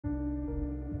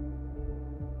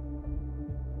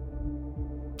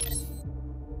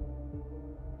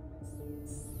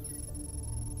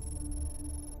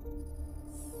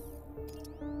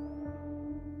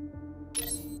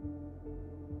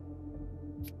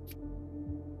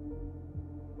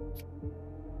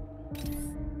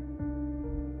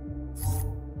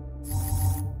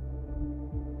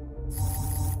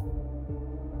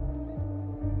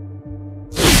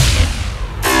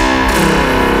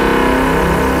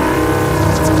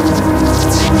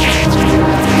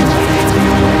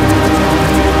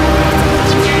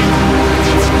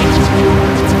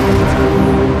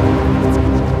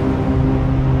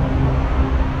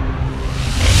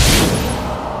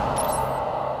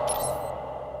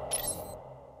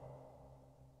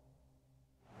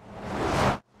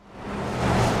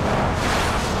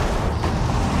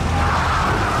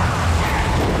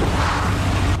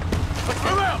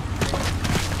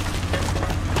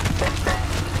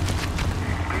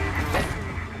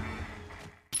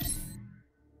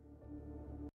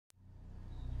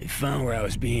found where I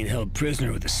was being held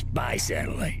prisoner with a spy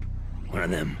satellite. One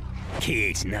of them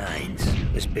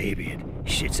KH-9s. This baby, it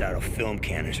shits out a film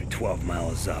canister 12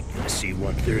 miles up, and a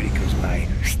C-130 comes by,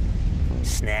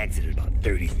 snags it at about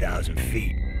 30,000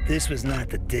 feet. This was not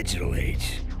the digital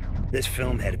age. This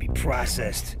film had to be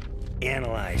processed,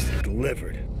 analyzed, and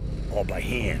delivered, all by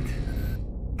hand.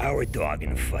 Our dog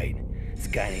in the fight is a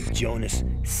guy named Jonas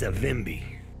Savimbi.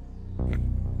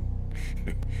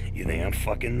 You think I'm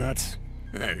fucking nuts?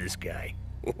 This guy.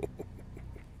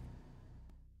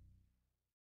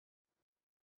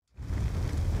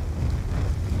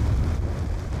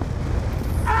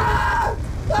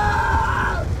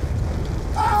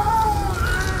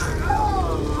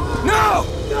 No!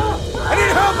 I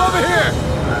need help over here!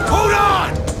 Hold on!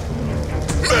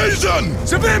 Mason!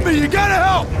 Savimbi, you gotta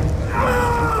help!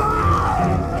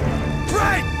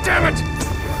 Right, damn it!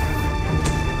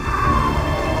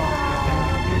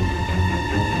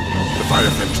 The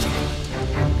fire finished him.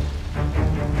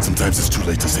 Sometimes it's too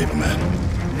late to save a man.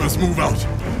 We must move out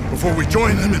before we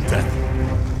join him in death.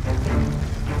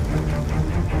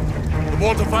 The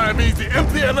mortar fire means the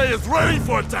MPLA is ready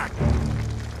for attack.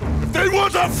 If they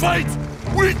want a fight,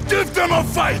 we give them a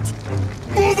fight!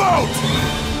 Move out!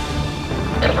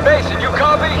 Mason, you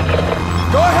copy?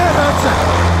 Go ahead, Hudson!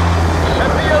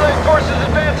 MPLA forces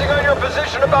advancing on your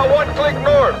position about 1 click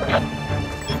north.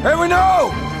 Hey, we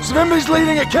know! Savimbi's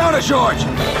leading a countercharge!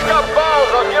 He's got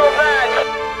balls, I'll give him that!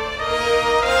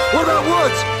 What about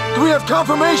Woods? Do we have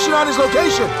confirmation on his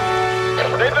location?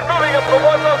 They've been moving him from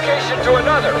one location to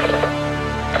another.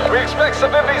 We expect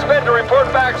Savimbi's men to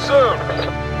report back soon.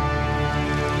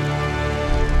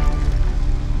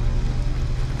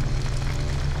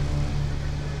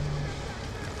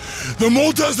 The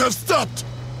mortars have stopped!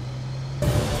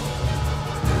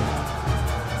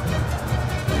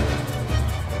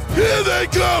 Here they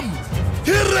come!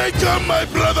 Here they come, my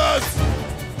brothers!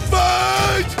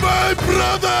 Fight, my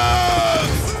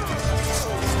brothers!